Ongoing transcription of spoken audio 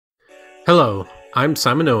Hello, I'm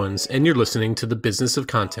Simon Owens, and you're listening to The Business of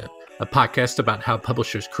Content, a podcast about how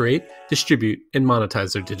publishers create, distribute, and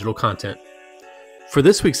monetize their digital content. For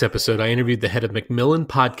this week's episode, I interviewed the head of Macmillan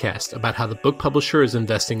podcast about how the book publisher is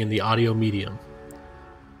investing in the audio medium.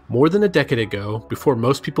 More than a decade ago, before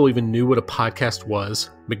most people even knew what a podcast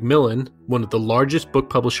was, Macmillan, one of the largest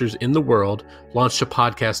book publishers in the world, launched a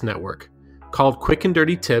podcast network. Called Quick and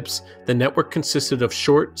Dirty Tips, the network consisted of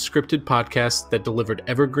short, scripted podcasts that delivered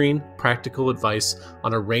evergreen, practical advice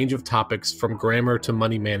on a range of topics from grammar to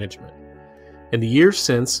money management. In the years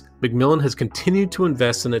since, Macmillan has continued to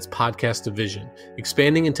invest in its podcast division,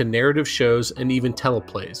 expanding into narrative shows and even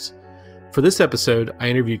teleplays. For this episode, I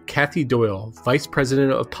interviewed Kathy Doyle, Vice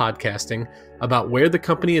President of Podcasting, about where the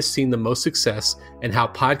company has seen the most success and how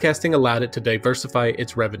podcasting allowed it to diversify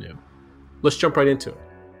its revenue. Let's jump right into it.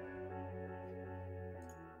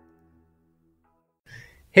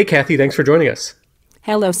 Hey, Kathy, thanks for joining us.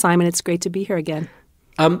 Hello, Simon. It's great to be here again.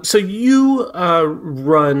 So you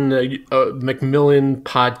run Macmillan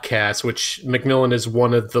Podcast, which Macmillan is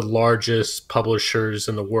one of the largest publishers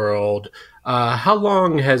in the world. How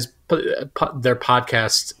long has their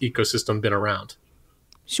podcast ecosystem been around?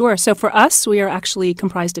 Sure. So for us, we are actually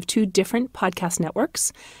comprised of two different podcast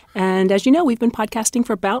networks. And as you know, we've been podcasting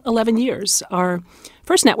for about 11 years. Our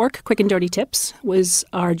first network, Quick and Dirty Tips, was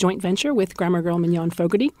our joint venture with Grammar Girl Mignon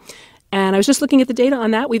Fogarty. And I was just looking at the data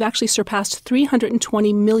on that. We've actually surpassed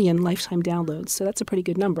 320 million lifetime downloads. So that's a pretty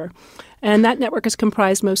good number. And that network is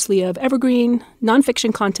comprised mostly of evergreen,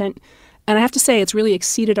 nonfiction content. And I have to say, it's really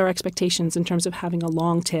exceeded our expectations in terms of having a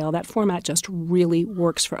long tail. That format just really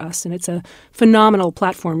works for us. And it's a phenomenal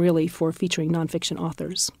platform, really, for featuring nonfiction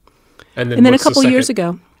authors. And then a couple of years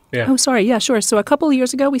ago. Yeah. Oh, sorry. Yeah, sure. So a couple of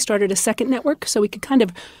years ago, we started a second network. So we could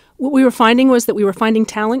what we were finding was that we were finding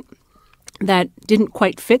talent that didn't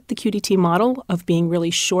quite fit the QDT model of being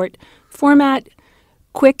really short format,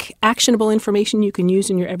 quick, actionable information you can use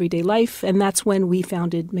in your everyday life. And that's when we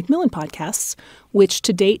founded Macmillan Podcasts, which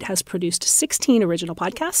to date has produced 16 original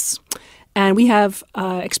podcasts. And we have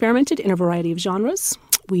experimented in a variety of genres.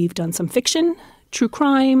 We've done some fiction, true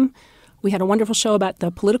crime. We had a wonderful show about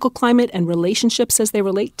the political climate and relationships as they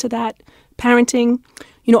relate to that, parenting.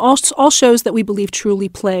 You know, all shows that we believe truly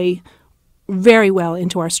play very well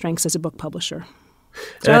into our strengths as a book publisher.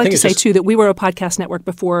 So I like to say, too, that we were a podcast network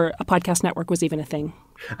before a podcast network was even a thing.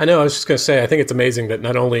 I know. I was just going to say, I think it's amazing that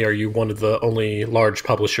not only are you one of the only large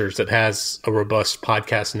publishers that has a robust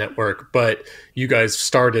podcast network, but you guys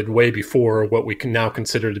started way before what we can now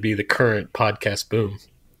consider to be the current podcast boom.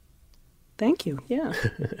 Thank you. Yeah.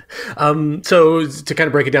 So to kind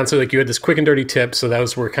of break it down, so like you had this Quick and Dirty Tips. So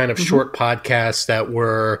those were kind of short podcasts that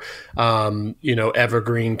were,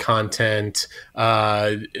 evergreen content.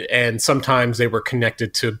 And sometimes they were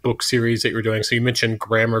connected to book series that you were doing. So you mentioned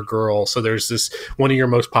Grammar Girl. So there's this, one of your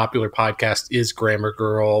most popular podcasts is Grammar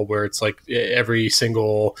Girl, where it's like every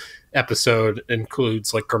single episode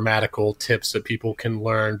includes like grammatical tips that people can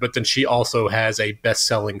learn. But then she also has a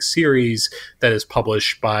best-selling series that is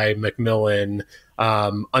published by Macmillan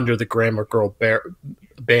under the Grammar Girl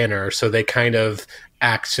banner. So they kind of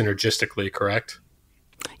act synergistically, correct?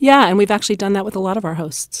 Yeah, and we've actually done that with a lot of our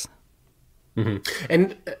hosts. Mm-hmm.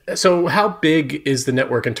 And so how big is the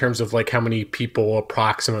network in terms of like how many people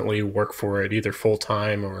approximately work for it, either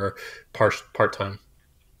full-time or part-time?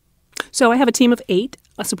 So I have a team of 8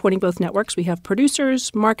 supporting both networks. We have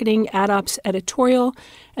producers, marketing, ad ops, editorial,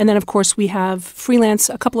 and then, of course, we have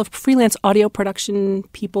a couple of freelance audio production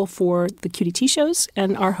people for the QDT shows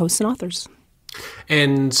and our hosts and authors.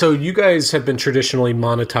 And so you guys have been traditionally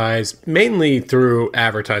monetized mainly through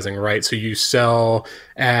advertising, right? So you sell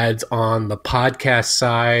ads on the podcast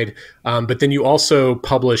side, but then you also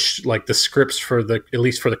publish like the scripts at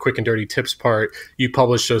least for the Quick and Dirty Tips part, you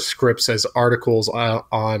publish those scripts as articles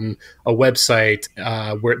on a website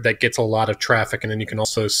where that gets a lot of traffic. And then you can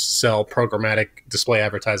also sell programmatic display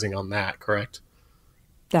advertising on that, correct?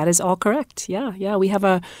 That is all correct. Yeah. We have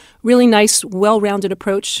a really nice, well-rounded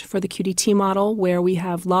approach for the QDT model where we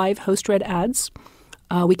have live host-read ads.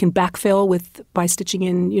 We can backfill by stitching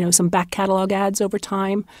in, some back catalog ads over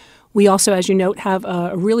time. We also, as you note, have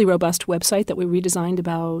a really robust website that we redesigned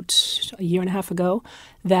about a year and a half ago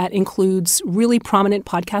that includes really prominent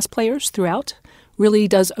podcast players throughout. Really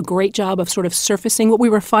does a great job of sort of surfacing. What we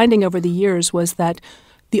were finding over the years was that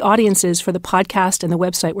the audiences for the podcast and the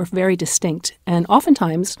website were very distinct. And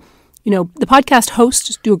oftentimes, the podcast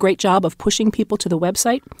hosts do a great job of pushing people to the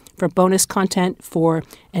website for bonus content, for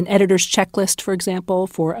an editor's checklist, for example,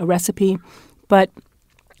 for a recipe. But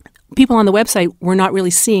people on the website were not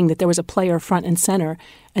really seeing that there was a player front and center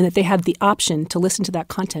and that they had the option to listen to that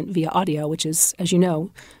content via audio, which is, as you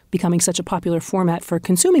know, becoming such a popular format for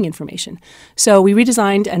consuming information. So we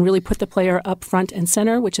redesigned and really put the player up front and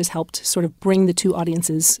center, which has helped sort of bring the two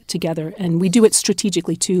audiences together. And we do it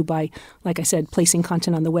strategically, too, by, like I said, placing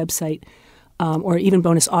content on the website or even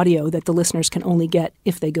bonus audio that the listeners can only get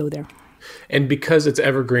if they go there. And because it's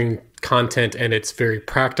evergreen content and it's very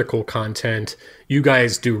practical content, you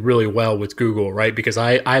guys do really well with Google, right? Because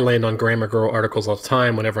I land on Grammar Girl articles all the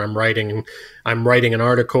time whenever I'm writing an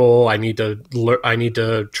article. I need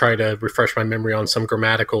to try to refresh my memory on some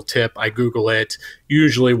grammatical tip. I Google it.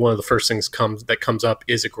 Usually one of the first things that comes up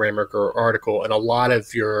is a Grammar Girl article. And a lot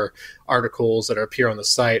of your articles that appear on the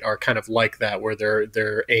site are kind of like that, where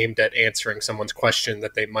they're aimed at answering someone's question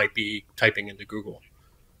that they might be typing into Google.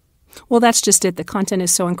 Well, that's just it. The content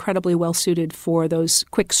is so incredibly well suited for those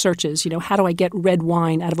quick searches. You know, how do I get red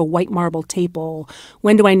wine out of a white marble table?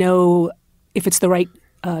 When do I know if it's the right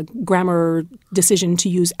grammar decision to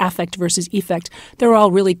use affect versus effect? They're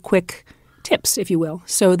all really quick tips, if you will.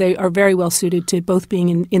 So they are very well suited to both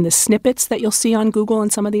being in the snippets that you'll see on Google and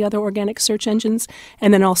some of the other organic search engines.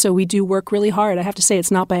 And then also we do work really hard. I have to say it's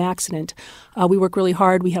not by accident. We work really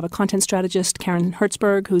hard. We have a content strategist, Karen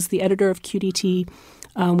Hertzberg, who's the editor of QDT.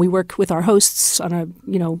 We work with our hosts on a,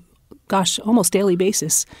 almost daily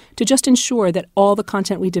basis to just ensure that all the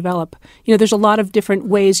content we develop, there's a lot of different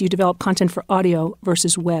ways you develop content for audio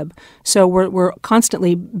versus web. So we're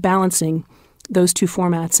constantly balancing those two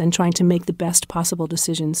formats and trying to make the best possible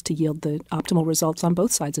decisions to yield the optimal results on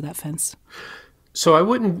both sides of that fence. So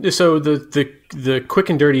the Quick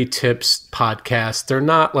and Dirty Tips podcast, they're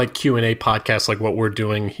not like Q&A podcasts like what we're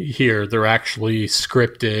doing here. They're actually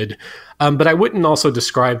scripted. But I wouldn't also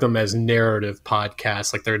describe them as narrative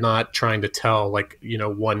podcasts. Like they're not trying to tell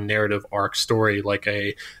one narrative arc story like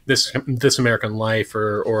This American Life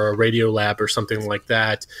or a Radio Lab or something like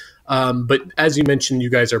that. But as you mentioned,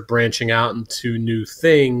 you guys are branching out into new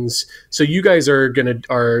things. So you guys are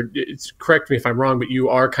correct me if I'm wrong, but you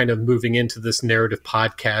are kind of moving into this narrative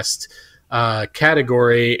podcast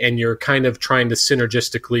category, and you're kind of trying to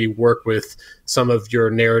synergistically work with some of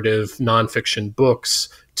your narrative nonfiction books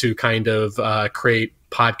to kind of create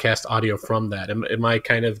podcast audio from that. Am I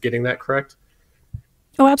kind of getting that correct?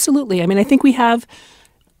 Oh, absolutely. I mean, I think we have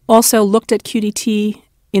also looked at QDT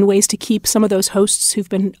in ways to keep some of those hosts who've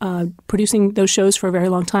been producing those shows for a very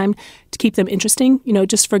long time, to keep them interesting.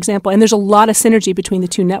 Just for example, and there's a lot of synergy between the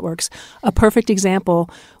two networks. A perfect example,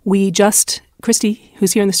 Christy,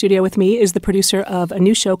 who's here in the studio with me, is the producer of a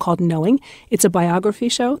new show called Knowing. It's a biography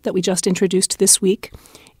show that we just introduced this week.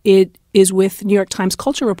 It is with New York Times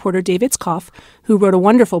culture reporter Dave Itzkoff, who wrote a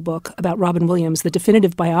wonderful book about Robin Williams, the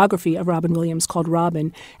definitive biography of Robin Williams called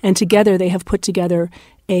Robin. And together they have put together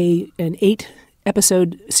an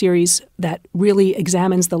 8-episode series that really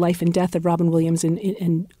examines the life and death of Robin Williams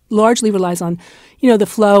and largely relies on, the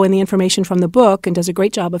flow and the information from the book, and does a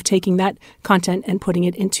great job of taking that content and putting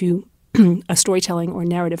it into a storytelling or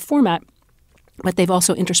narrative format. But they've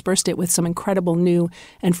also interspersed it with some incredible new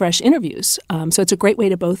and fresh interviews. So it's a great way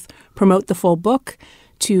to both promote the full book,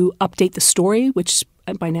 to update the story, which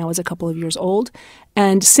by now is a couple of years old.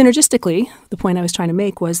 And synergistically, the point I was trying to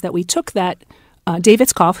make was that we took that Dave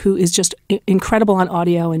Itzkoff, who is just incredible on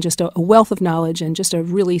audio and just a wealth of knowledge and just a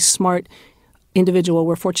really smart individual.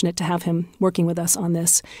 We're fortunate to have him working with us on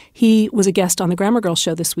this. He was a guest on the Grammar Girl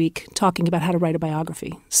show this week talking about how to write a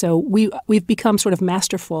biography. So we've become sort of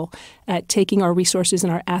masterful at taking our resources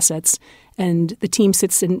and our assets, and the team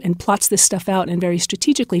sits and plots this stuff out and very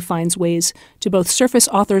strategically finds ways to both surface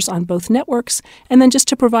authors on both networks and then just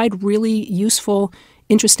to provide really useful,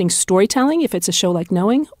 interesting storytelling if it's a show like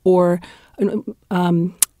Knowing, or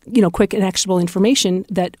quick and actionable information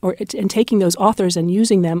and taking those authors and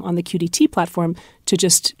using them on the QDT platform to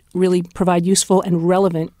just really provide useful and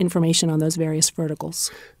relevant information on those various verticals.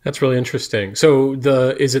 That's really interesting. So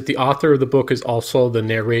is it the author of the book is also the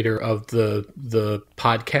narrator of the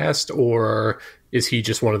podcast, or is he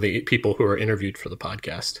just one of the people who are interviewed for the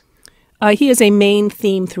podcast? He is a main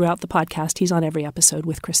theme throughout the podcast. He's on every episode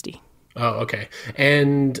with Christy. Oh, okay.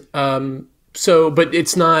 And but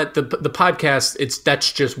it's not the podcast.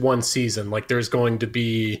 That's just one season. Like there's going to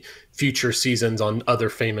be future seasons on other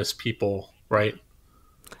famous people, right?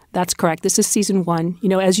 That's correct. This is season 1.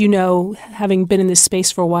 As you know, having been in this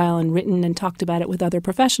space for a while and written and talked about it with other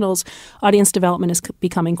professionals, audience development is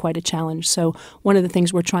becoming quite a challenge. So one of the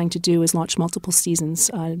things we're trying to do is launch multiple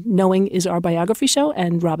seasons. Knowing is our biography show,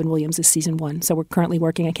 and Robin Williams is season 1. So we're currently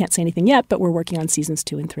working. I can't say anything yet, but we're working on seasons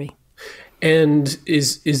 2 and 3. And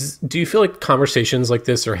do you feel like conversations like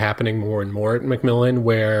this are happening more and more at Macmillan,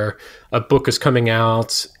 where a book is coming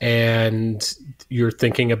out and you're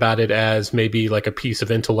thinking about it as maybe like a piece of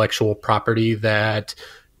intellectual property that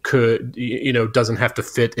doesn't have to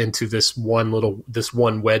fit into this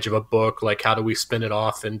one wedge of a book. Like, how do we spin it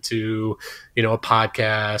off into, a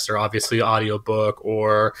podcast, or obviously audiobook,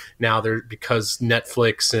 or now because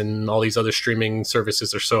Netflix and all these other streaming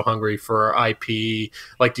services are so hungry for IP.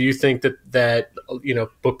 Like, do you think that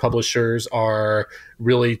book publishers are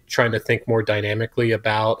really trying to think more dynamically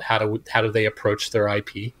about how do they approach their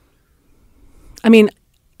IP? I mean,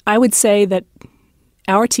 I would say that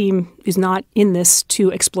our team is not in this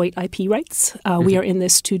to exploit IP rights. We are in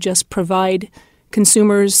this to just provide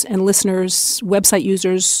consumers and listeners, website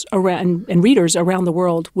users around, and readers around the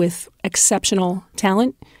world with exceptional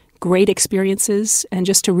talent, great experiences, and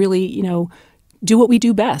just to really, do what we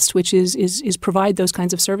do best, which is provide those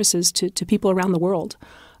kinds of services to people around the world.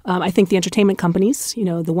 I think the entertainment companies,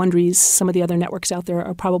 the Wonderies, some of the other networks out there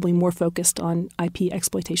are probably more focused on IP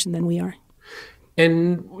exploitation than we are.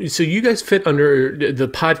 And so you guys fit under the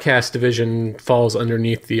podcast division, falls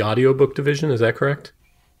underneath the audiobook division. Is that correct?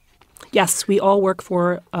 Yes, we all work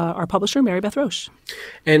for our publisher, Mary Beth Roche.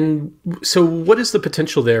 And so what is the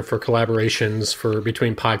potential there for collaborations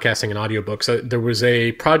between podcasting and audiobooks? There was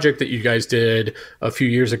a project that you guys did a few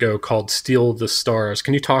years ago called Steal the Stars.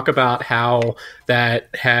 Can you talk about how that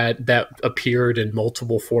appeared in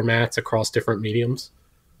multiple formats across different mediums?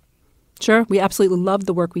 Sure. We absolutely loved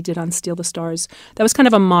the work we did on Steal the Stars. That was kind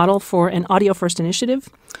of a model for an audio-first initiative.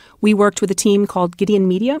 We worked with a team called Gideon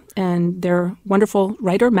Media and their wonderful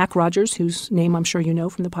writer, Mac Rogers, whose name I'm sure you know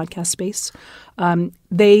from the podcast space.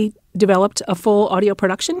 They developed a full audio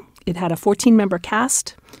production. It had a 14-member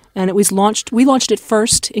cast, and we launched it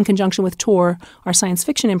first in conjunction with Tor, our science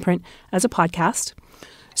fiction imprint, as a podcast.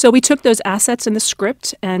 So we took those assets in the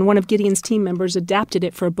script, and one of Gideon's team members adapted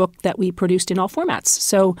it for a book that we produced in all formats.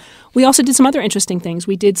 So we also did some other interesting things.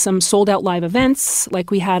 We did some sold-out live events. Like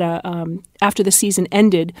we had after the season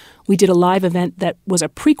ended, we did a live event that was a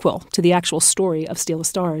prequel to the actual story of Steal the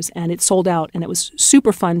Stars, and it sold out, and it was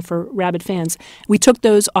super fun for rabid fans. We took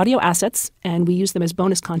those audio assets, and we used them as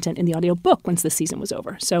bonus content in the audio book once the season was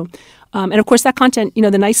over. So, and of course, that content,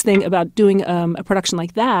 the nice thing about doing a production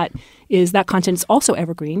like that is that content is also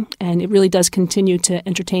evergreen, and it really does continue to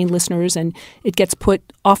entertain listeners, and it gets put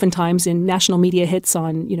oftentimes in national media hits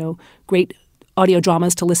on, great audio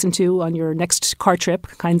dramas to listen to on your next car trip,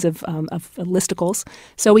 kinds of listicles.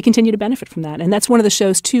 So we continue to benefit from that. And that's one of the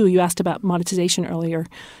shows, too, you asked about monetization earlier,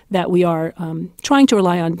 that we are trying to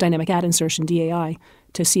rely on dynamic ad insertion, DAI,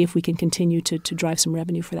 to see if we can continue to drive some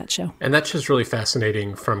revenue for that show. And that's just really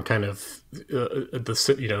fascinating from kind of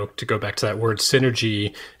to go back to that word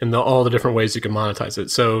synergy and all the different ways you can monetize it.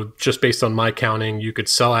 So just based on my counting, you could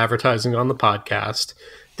sell advertising on the podcast.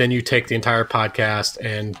 Then you take the entire podcast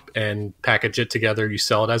and package it together. You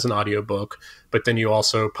sell it as an audiobook, but then you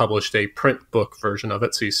also published a print book version of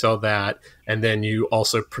it. So you sell that. And then you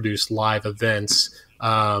also produce live events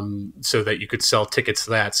so that you could sell tickets to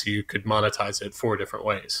that. So you could monetize it 4 different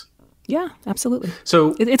ways. Yeah, absolutely.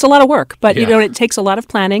 So it's a lot of work, but it takes a lot of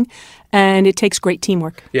planning and it takes great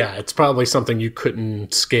teamwork. Yeah, it's probably something you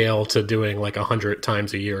couldn't scale to doing like 100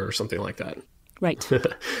 times a year or something like that. Right.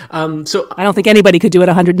 So I don't think anybody could do it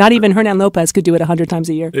 100. Not even Hernan Lopez could do it 100 times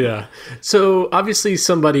a year. Yeah. So obviously,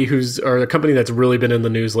 a company that's really been in the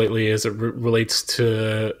news lately as it relates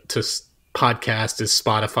to podcast is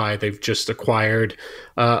Spotify. They've just acquired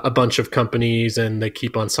a bunch of companies, and they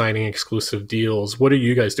keep on signing exclusive deals. What are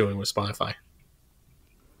you guys doing with Spotify?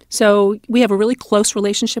 So we have a really close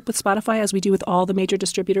relationship with Spotify, as we do with all the major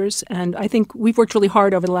distributors, and I think we've worked really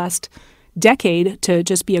hard over the last decade to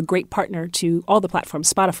just be a great partner to all the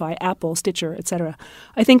platforms, Spotify, Apple, Stitcher, et cetera.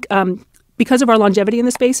 I think because of our longevity in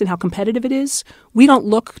the space and how competitive it is, we don't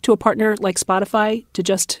look to a partner like Spotify to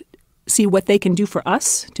just see what they can do for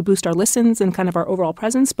us to boost our listens and kind of our overall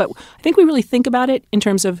presence. But I think we really think about it in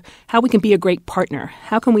terms of how we can be a great partner.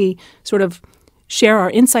 How can we sort of share our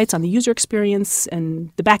insights on the user experience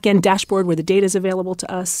and the back-end dashboard where the data is available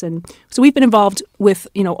to us. And so we've been involved with,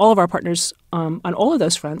 all of our partners on all of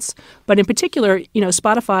those fronts. But in particular,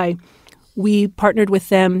 Spotify, we partnered with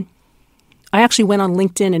them. I actually went on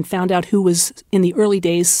LinkedIn and found out who was in the early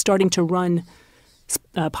days starting to run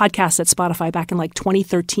podcasts at Spotify back in like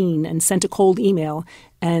 2013 and sent a cold email.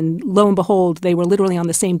 And lo and behold, they were literally on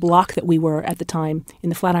the same block that we were at the time in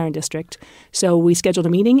the Flatiron District. So we scheduled a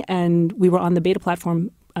meeting and we were on the beta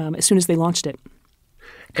platform as soon as they launched it.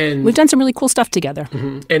 And we've done some really cool stuff together.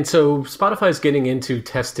 And so Spotify is getting into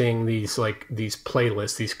testing these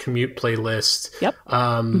playlists, these commute playlists. Yep.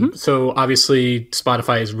 So obviously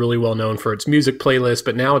Spotify is really well known for its music playlist,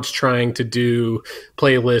 but now it's trying to do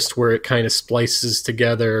playlists where it kind of splices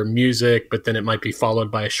together music, but then it might be followed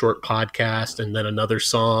by a short podcast and then another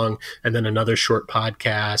song and then another short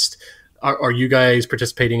podcast. Are you guys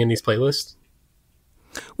participating in these playlists?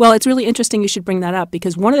 Well, it's really interesting you should bring that up,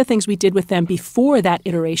 because one of the things we did with them before that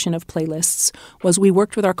iteration of playlists was we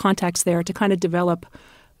worked with our contacts there to kind of develop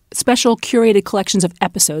special curated collections of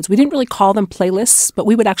episodes. We didn't really call them playlists, but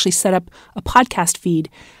we would actually set up a podcast feed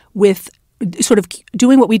with sort of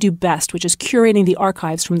doing what we do best, which is curating the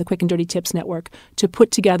archives from the Quick and Dirty Tips Network to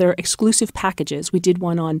put together exclusive packages. We did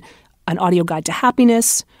one on an audio guide to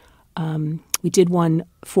happiness. We did one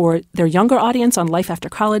for their younger audience on life after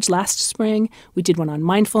college last spring. We did one on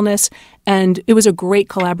mindfulness. And it was a great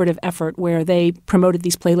collaborative effort where they promoted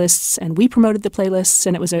these playlists and we promoted the playlists.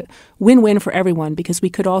 And it was a win-win for everyone, because we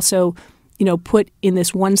could also, put in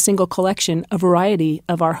this one single collection a variety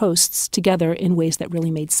of our hosts together in ways that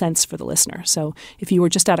really made sense for the listener. So if you were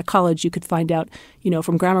just out of college, you could find out,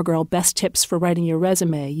 from Grammar Girl, best tips for writing your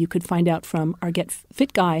resume. You could find out from our Get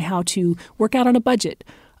Fit guy how to work out on a budget.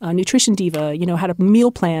 Nutrition Diva, how to meal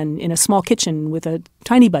plan in a small kitchen with a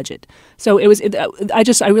tiny budget. So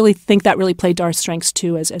I really think that really played to our strengths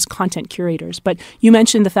too as content curators. But you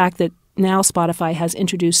mentioned the fact that now Spotify has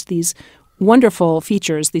introduced these wonderful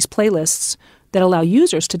features, these playlists that allow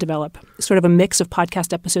users to develop sort of a mix of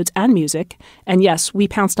podcast episodes and music. And yes, we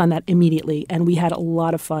pounced on that immediately, and we had a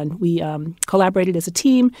lot of fun. We collaborated as a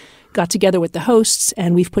team, got together with the hosts,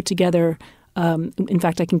 and we've put together in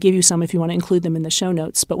fact, I can give you some if you want to include them in the show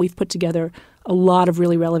notes, but we've put together a lot of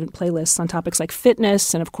really relevant playlists on topics like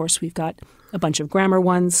fitness. And of course, we've got a bunch of grammar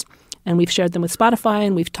ones, and we've shared them with Spotify,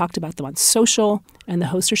 and we've talked about them on social, and the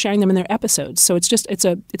hosts are sharing them in their episodes. So it's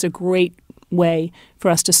a great way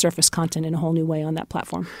for us to surface content in a whole new way on that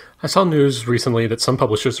platform. I saw news recently that some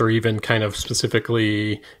publishers are even kind of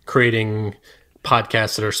specifically creating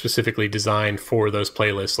podcasts that are specifically designed for those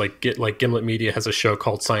playlists. Like Gimlet Media has a show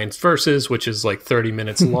called Science Versus, which is like 30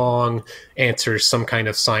 minutes long, answers some kind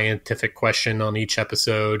of scientific question on each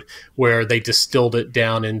episode, where they distilled it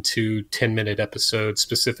down into 10-minute episodes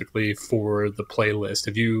specifically for the playlist.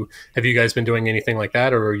 Have you guys been doing anything like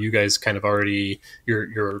that, or are you guys kind of already,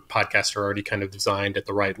 your podcasts are already kind of designed at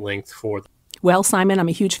the right length for them? Well, Simon, I'm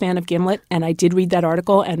a huge fan of Gimlet, and I did read that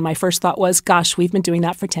article, and my first thought was, gosh, we've been doing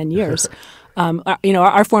that for 10 years.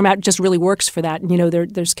 Our format just really works for that.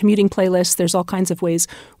 There's commuting playlists. There's all kinds of ways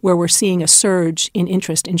where we're seeing a surge in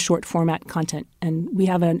interest in short format content. And we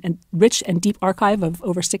have a rich and deep archive of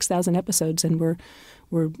over 6,000 episodes, and we're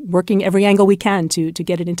working every angle we can to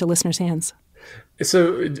get it into listeners' hands.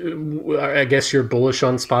 So I guess you're bullish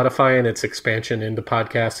on Spotify and its expansion into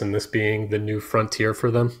podcasts, and this being the new frontier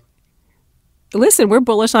for them? Listen, we're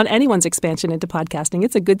bullish on anyone's expansion into podcasting.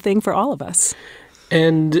 It's a good thing for all of us.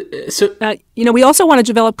 And so, we also want to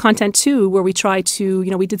develop content too, where we try to,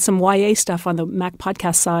 we did some YA stuff on the Mac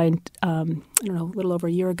podcast side, a little over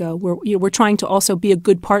a year ago, where we're trying to also be a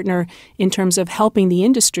good partner in terms of helping the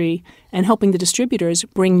industry and helping the distributors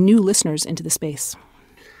bring new listeners into the space.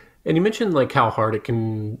 And you mentioned like how hard it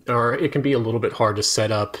can be a little bit hard to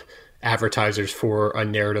set up advertisers for a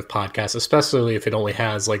narrative podcast, especially if it only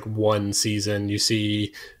has like one season. You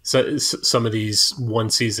see some of these one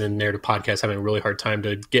season narrative podcasts having a really hard time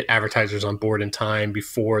to get advertisers on board in time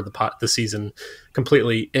before the season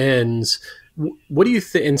completely ends. What do you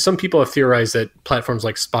think? And some people have theorized that platforms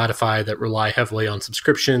like Spotify that rely heavily on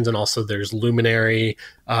subscriptions, and also there's Luminary,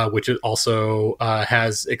 which also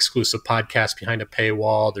has exclusive podcasts behind a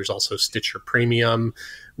paywall. There's also Stitcher Premium.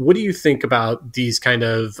 What do you think about these kind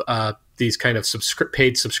of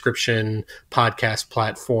paid subscription podcast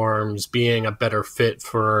platforms being a better fit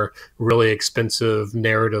for really expensive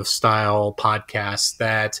narrative style podcasts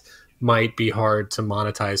that might be hard to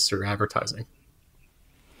monetize through advertising?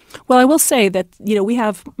 Well, I will say that, we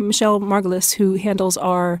have Michelle Margulis, who handles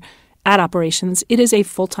our ad operations. It is a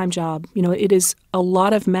full-time job. It is a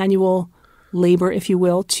lot of manual labor, if you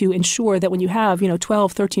will, to ensure that when you have,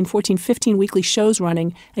 12, 13, 14, 15 weekly shows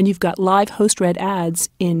running, and you've got live host-read ads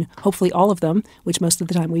in hopefully all of them, which most of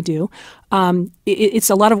the time we do, it's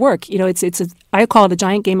a lot of work. I call it a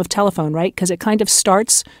giant game of telephone, right? Because it kind of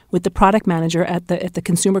starts with the product manager at the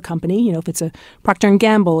consumer company. If it's a Procter &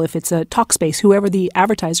 Gamble, if it's a Talkspace, whoever the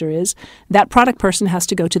advertiser is, that product person has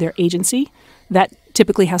to go to their agency. That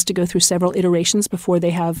typically has to go through several iterations before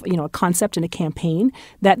they have, a concept and a campaign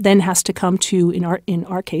that then has to come to, in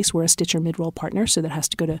our case, we're a Stitcher mid-roll partner, so that has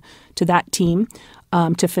to go to that team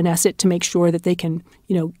to finesse it, to make sure that they can,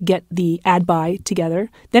 get the ad buy together.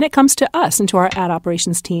 Then it comes to us and to our ad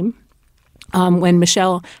operations team when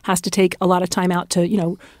Michelle has to take a lot of time out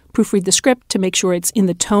to, proofread the script to make sure it's in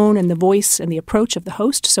the tone and the voice and the approach of the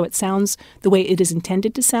host, so it sounds the way it is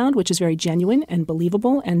intended to sound, which is very genuine and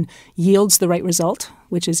believable and yields the right result,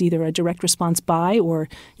 which is either a direct response buy or,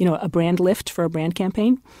 a brand lift for a brand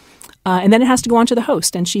campaign. And then it has to go on to the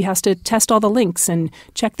host, and she has to test all the links and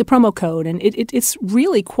check the promo code, and it's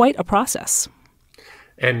really quite a process.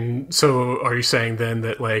 And so are you saying then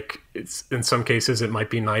that, like, it's in some cases it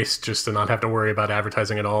might be nice just to not have to worry about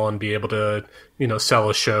advertising at all and be able to, sell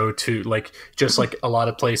a show to, like, just like a lot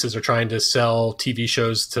of places are trying to sell TV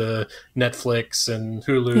shows to Netflix and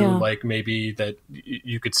Hulu, like maybe that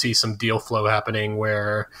you could see some deal flow happening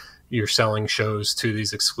where you're selling shows to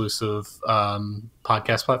these exclusive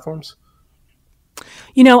podcast platforms?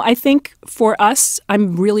 I think for us,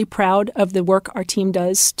 I'm really proud of the work our team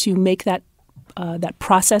does to make that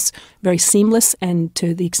process very seamless and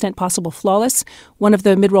to the extent possible flawless. One of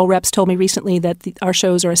the mid-roll reps told me recently that our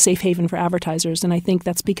shows are a safe haven for advertisers, and I think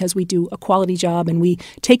that's because we do a quality job and we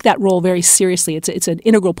take that role very seriously. It's an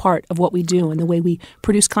integral part of what we do and the way we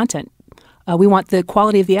produce content. We want the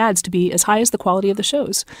quality of the ads to be as high as the quality of the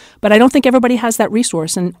shows. But I don't think everybody has that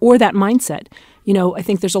resource or that mindset. I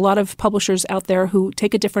think there's a lot of publishers out there who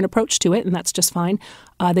take a different approach to it, and that's just fine.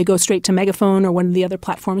 They go straight to Megaphone or one of the other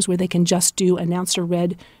platforms where they can just do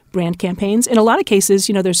announcer-read brand campaigns. In a lot of cases,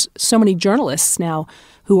 there's so many journalists now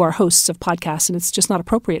who are hosts of podcasts, and it's just not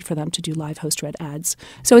appropriate for them to do live host-read ads.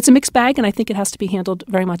 So it's a mixed bag, and I think it has to be handled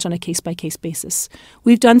very much on a case-by-case basis.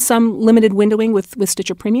 We've done some limited windowing with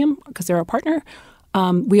Stitcher Premium because they're our partner.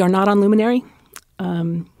 We are not on Luminary.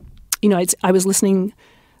 I was listening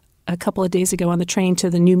a couple of days ago on the train to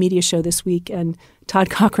the new media show this week, and Todd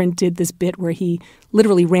Cochran did this bit where he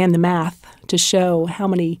literally ran the math to show how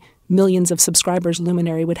many millions of subscribers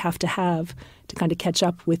Luminary would have to kind of catch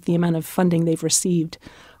up with the amount of funding they've received.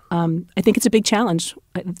 I think it's a big challenge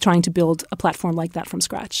trying to build a platform like that from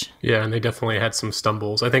scratch. Yeah, and they definitely had some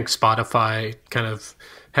stumbles. I think Spotify kind of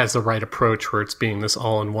has the right approach where it's being this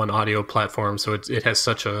all-in-one audio platform. So it has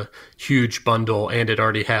such a huge bundle, and it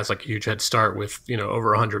already has like a huge head start with,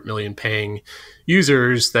 over 100 million paying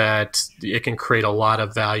users, that it can create a lot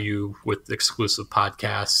of value with exclusive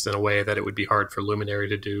podcasts in a way that it would be hard for Luminary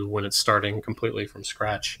to do when it's starting completely from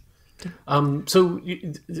scratch.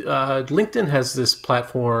 LinkedIn has this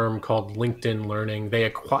platform called LinkedIn Learning. I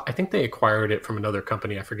think they acquired it from another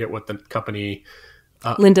company. I forget what the company.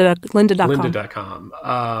 Lynda.com.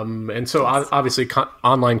 Lynda.com. And so obviously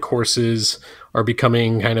online courses are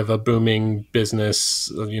becoming kind of a booming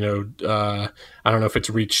business. I don't know if it's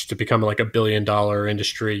reached to become like $1 billion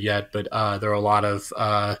industry yet, but there are a lot of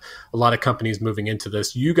companies moving into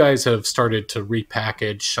this. You guys have started to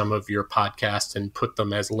repackage some of your podcasts and put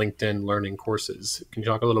them as LinkedIn Learning courses. Can you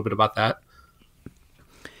talk a little bit about that?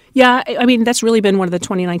 Yeah, I mean, that's really been one of the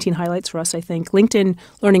 2019 highlights for us, I think. LinkedIn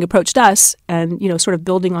Learning approached us and, sort of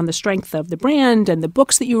building on the strength of the brand and the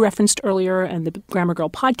books that you referenced earlier and the Grammar Girl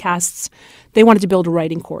podcasts, they wanted to build a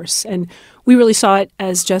writing course. And we really saw it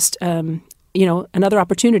as just, another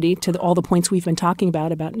opportunity to all the points we've been talking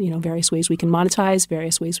about, various ways we can monetize,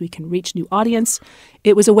 various ways we can reach new audience.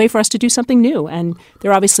 It was a way for us to do something new. And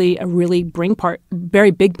they're obviously a really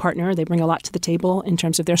very big partner. They bring a lot to the table in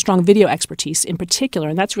terms of their strong video expertise in particular.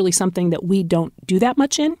 And that's really something that we don't do that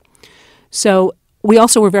much in. So we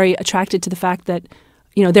also were very attracted to the fact that,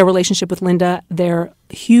 their relationship with Lynda, their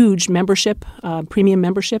huge membership, premium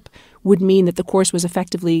membership, would mean that the course was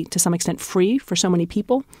effectively, to some extent, free for so many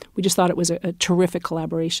people. We just thought it was a terrific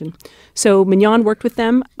collaboration. So Mignon worked with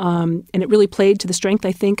them, and it really played to the strength,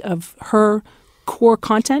 I think, of her core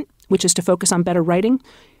content, which is to focus on better writing.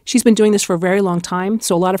 She's been doing this for a very long time,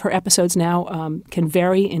 so a lot of her episodes now can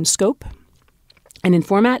vary in scope and in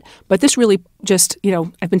format. But this really just,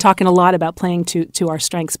 I've been talking a lot about playing to our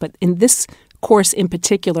strengths, but in this course in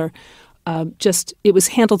particular, it was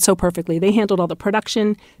handled so perfectly. They handled all the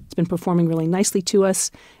production. It's been performing really nicely to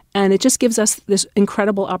us. And it just gives us this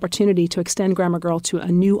incredible opportunity to extend Grammar Girl to a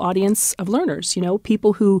new audience of learners,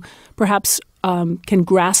 people who perhaps can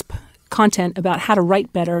grasp content about how to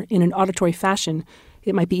write better in an auditory fashion.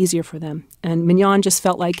 It might be easier for them. And Mignon just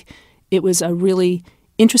felt like it was a really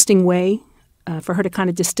interesting way for her to kind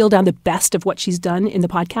of distill down the best of what she's done in the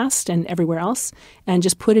podcast and everywhere else and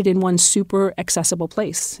just put it in one super accessible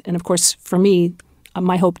place. And of course, for me,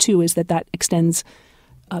 my hope too is that extends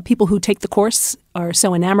people who take the course are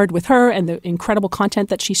so enamored with her and the incredible content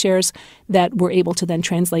that she shares that we're able to then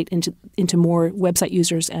translate into more website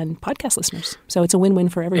users and podcast listeners. So it's a win-win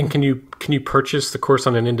for everyone. And can you purchase the course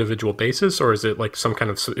on an individual basis, or is it like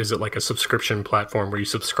is it like a subscription platform where you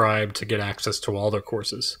subscribe to get access to all their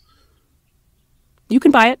courses? You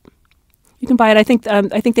can buy it. I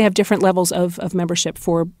think they have different levels of membership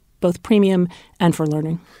for both premium and for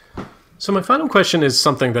learning. So my final question is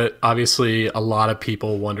something that obviously a lot of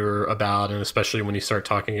people wonder about, and especially when you start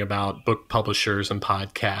talking about book publishers and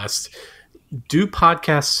podcasts. Do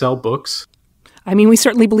podcasts sell books? I mean, we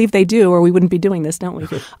certainly believe they do, or we wouldn't be doing this, don't we?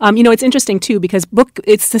 It's interesting, too, because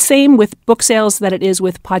it's the same with book sales that it is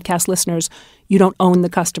with podcast listeners. You don't own the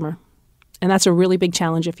customer. And that's a really big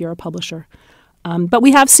challenge if you're a publisher. But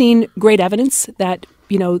we have seen great evidence that,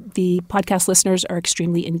 the podcast listeners are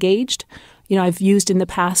extremely engaged. I've used in the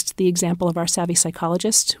past the example of our savvy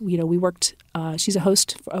psychologist. We worked, she's a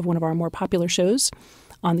host of one of our more popular shows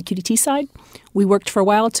on the QDT side. We worked for a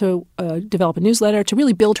while to develop a newsletter to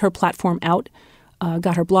really build her platform out.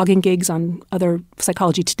 Got her blogging gigs on other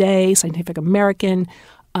Psychology Today, Scientific American.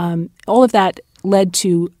 All of that led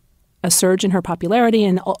to a surge in her popularity,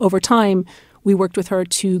 and over time, we worked with her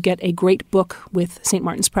to get a great book with St.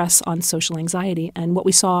 Martin's Press on social anxiety. And what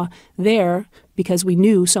we saw there, because we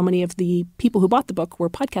knew so many of the people who bought the book were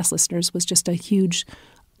podcast listeners, was just a huge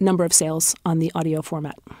number of sales on the audio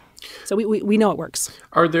format. So we know it works.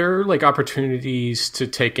 Are there opportunities to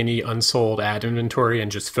take any unsold ad inventory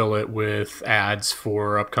and just fill it with ads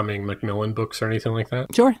for upcoming Macmillan books or anything like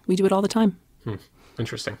that? Sure. We do it all the time.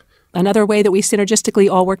 Interesting. Another way that we synergistically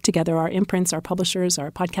all work together, our imprints, our publishers, our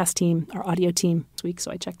podcast team, our audio team this week.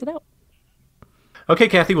 So I checked it out. Okay,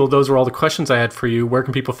 Kathy. Well, those were all the questions I had for you. Where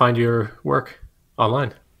can people find your work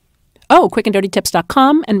online?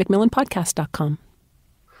 quickanddirtytips.com and macmillanpodcast.com.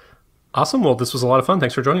 Awesome. Well, this was a lot of fun.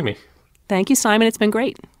 Thanks for joining me. Thank you, Simon. It's been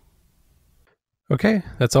great. Okay,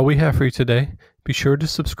 that's all we have for you today. Be sure to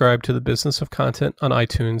subscribe to the Business of Content on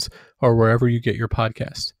iTunes or wherever you get your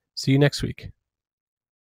podcast. See you next week.